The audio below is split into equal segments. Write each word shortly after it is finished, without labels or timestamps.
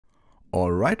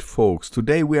Alright folks,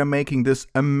 today we are making this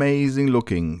amazing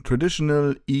looking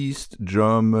traditional East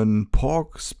German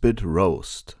pork spit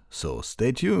roast. So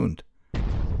stay tuned.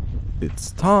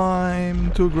 It's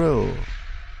time to grill.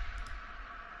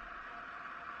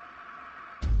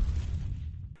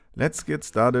 Let's get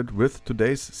started with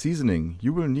today's seasoning.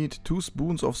 You will need 2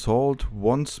 spoons of salt,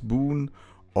 1 spoon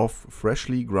of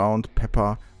freshly ground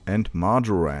pepper and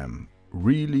marjoram.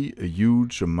 Really a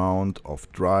huge amount of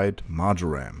dried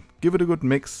marjoram. Give it a good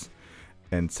mix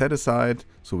and set aside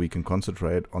so we can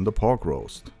concentrate on the pork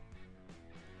roast.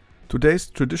 Today's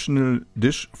traditional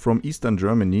dish from Eastern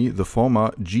Germany, the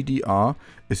former GDR,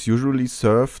 is usually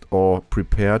served or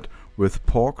prepared with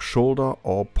pork shoulder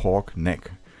or pork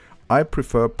neck. I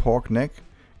prefer pork neck.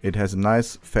 It has a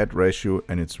nice fat ratio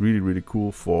and it's really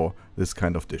cool for this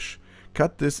kind of dish.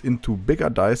 Cut this into bigger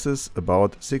dices,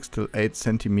 about 6 to 8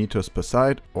 centimeters per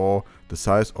side, or the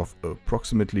size of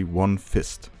approximately 1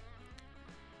 fist.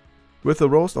 With a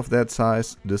roast of that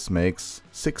size, this makes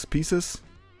 6 pieces.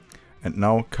 And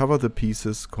now cover the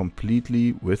pieces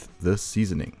completely with the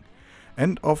seasoning.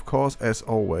 And of course, as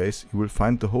always, you will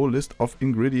find the whole list of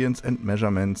ingredients and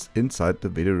measurements inside the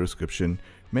video description.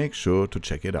 Make sure to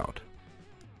check it out.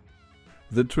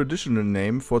 The traditional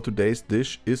name for today's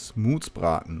dish is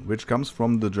Mutzbraten, which comes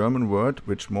from the German word,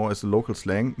 which more is a local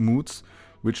slang, Mutz,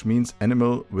 which means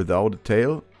animal without a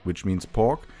tail, which means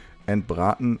pork, and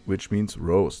Braten, which means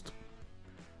roast.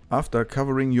 After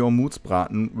covering your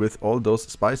Mutzbraten with all those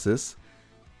spices,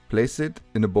 place it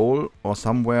in a bowl or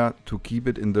somewhere to keep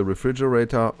it in the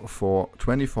refrigerator for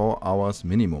 24 hours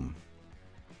minimum.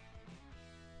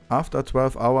 After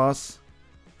 12 hours,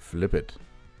 flip it.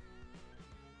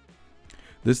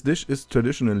 This dish is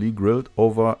traditionally grilled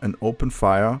over an open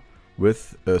fire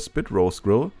with a spit roast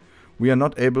grill. We are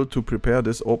not able to prepare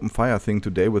this open fire thing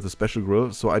today with a special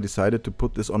grill, so I decided to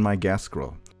put this on my gas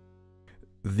grill.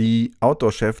 The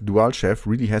Outdoor Chef Dual Chef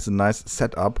really has a nice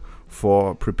setup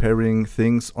for preparing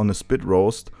things on a spit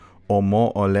roast or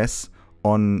more or less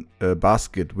on a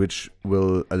basket, which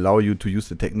will allow you to use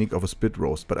the technique of a spit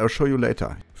roast, but I'll show you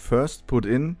later. First, put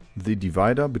in the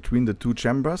divider between the 2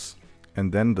 chambers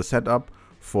and then the setup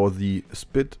for the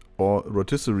spit or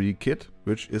rotisserie kit,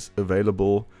 which is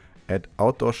available at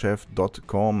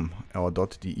outdoorchef.com or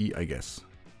 .de, I guess.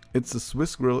 It's a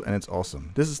Swiss grill and it's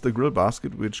awesome. This is the grill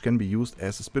basket, which can be used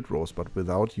as a spit roast, but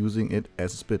without using it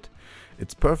as a spit.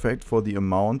 It's perfect for the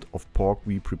amount of pork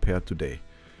we prepared today.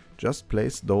 Just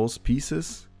place those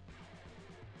pieces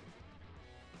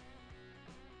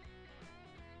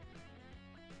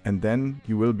and then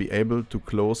you will be able to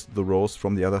close the roast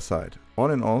from the other side.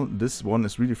 All in all, this one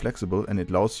is really flexible and it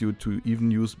allows you to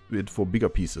even use it for bigger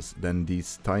pieces than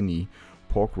these tiny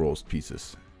pork roast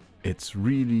pieces. It's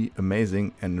really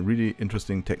amazing and really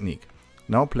interesting technique.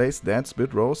 Now place that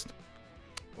spit roast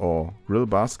or grill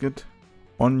basket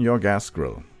on your gas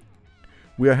grill.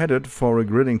 We are headed for a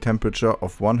grilling temperature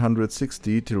of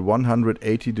 160 to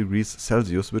 180 degrees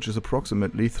Celsius, which is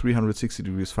approximately 360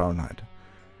 degrees Fahrenheit.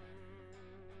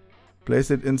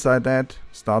 Place it inside that,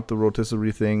 start the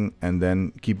rotisserie thing and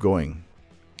then keep going.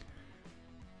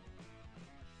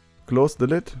 Close the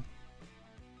lid.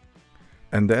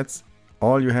 And that's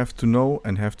all you have to know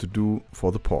and have to do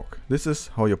for the pork. This is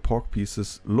how your pork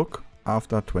pieces look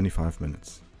after 25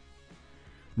 minutes.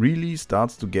 Really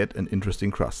starts to get an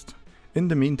interesting crust. In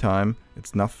the meantime,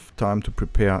 it's enough time to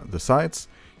prepare the sides.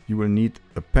 You will need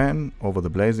a pan over the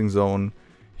blazing zone,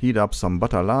 heat up some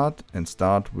butter lard and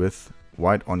start with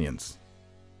white onions.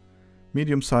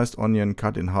 Medium-sized onion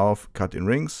cut in half, cut in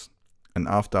rings, and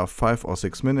after 5 or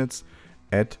 6 minutes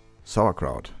add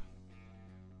sauerkraut.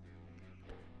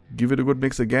 Give it a good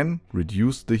mix again,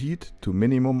 reduce the heat to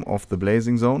minimum of the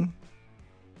blazing zone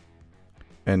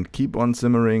and keep on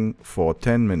simmering for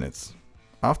 10 minutes.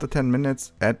 After 10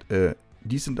 minutes add a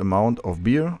decent amount of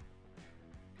beer,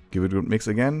 give it a good mix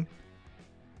again,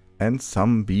 and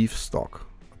some beef stock,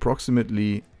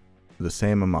 approximately the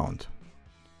same amount.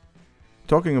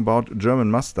 Talking about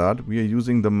German mustard, we are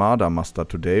using the Marder mustard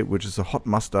today, which is a hot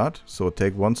mustard. So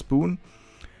take 1 spoon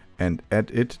and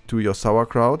add it to your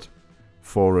sauerkraut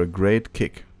for a great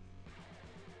kick.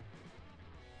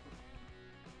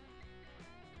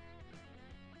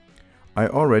 I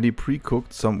already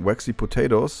pre-cooked some waxy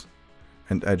potatoes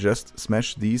and I just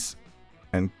smashed these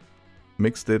and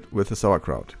mixed it with the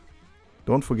sauerkraut.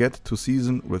 Don't forget to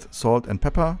season with salt and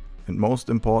pepper, and most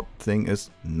important thing is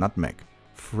nutmeg.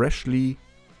 Freshly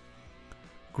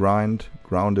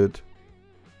grounded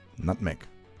nutmeg.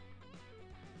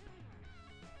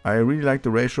 I really like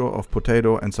the ratio of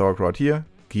potato and sauerkraut here.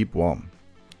 Keep warm.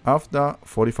 After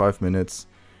 45 minutes,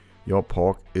 your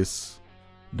pork is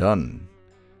done.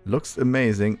 Looks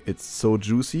amazing. It's so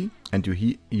juicy, and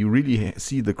you really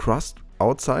see the crust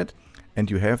outside, and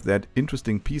you have that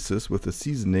interesting pieces with the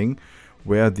seasoning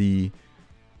where the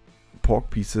pork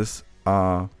pieces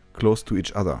are close to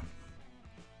each other.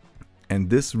 And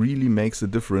this really makes a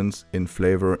difference in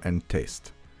flavor and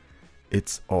taste.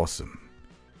 It's awesome.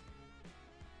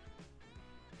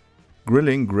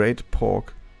 Grilling great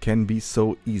pork can be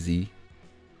so easy,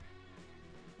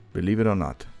 believe it or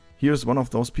not. Here's one of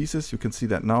those pieces. You can see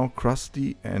that now,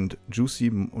 crusty and juicy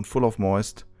and full of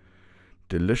moist.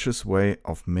 Delicious way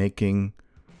of making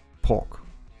pork.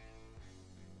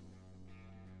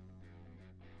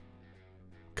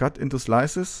 Cut into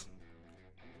slices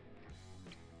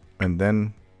and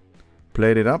then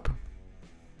plate it up.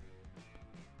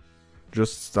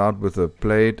 Just start with a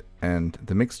plate and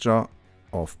the mixture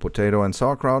of potato and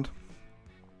sauerkraut,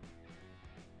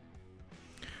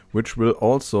 which will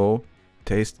also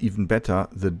taste even better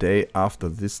the day after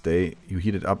this day. You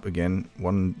heat it up again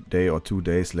 1 day or 2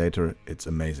 days later. It's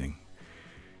amazing.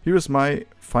 Here is my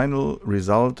final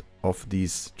result of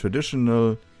these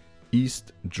traditional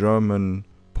East German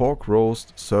pork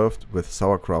roast served with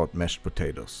sauerkraut mashed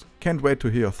potatoes. Can't wait to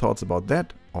hear your thoughts about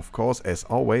that. Of course, as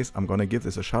always, I'm gonna give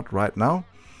this a shot right now.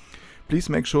 Please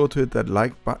make sure to hit that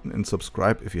like button and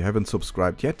subscribe if you haven't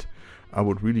subscribed yet. I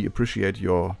would really appreciate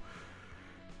your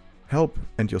help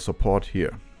and your support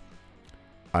here.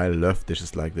 I love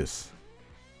dishes like this.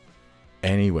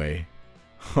 Anyway,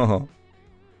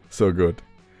 so good.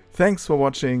 Thanks for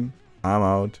watching. I'm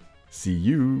out. See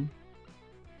you.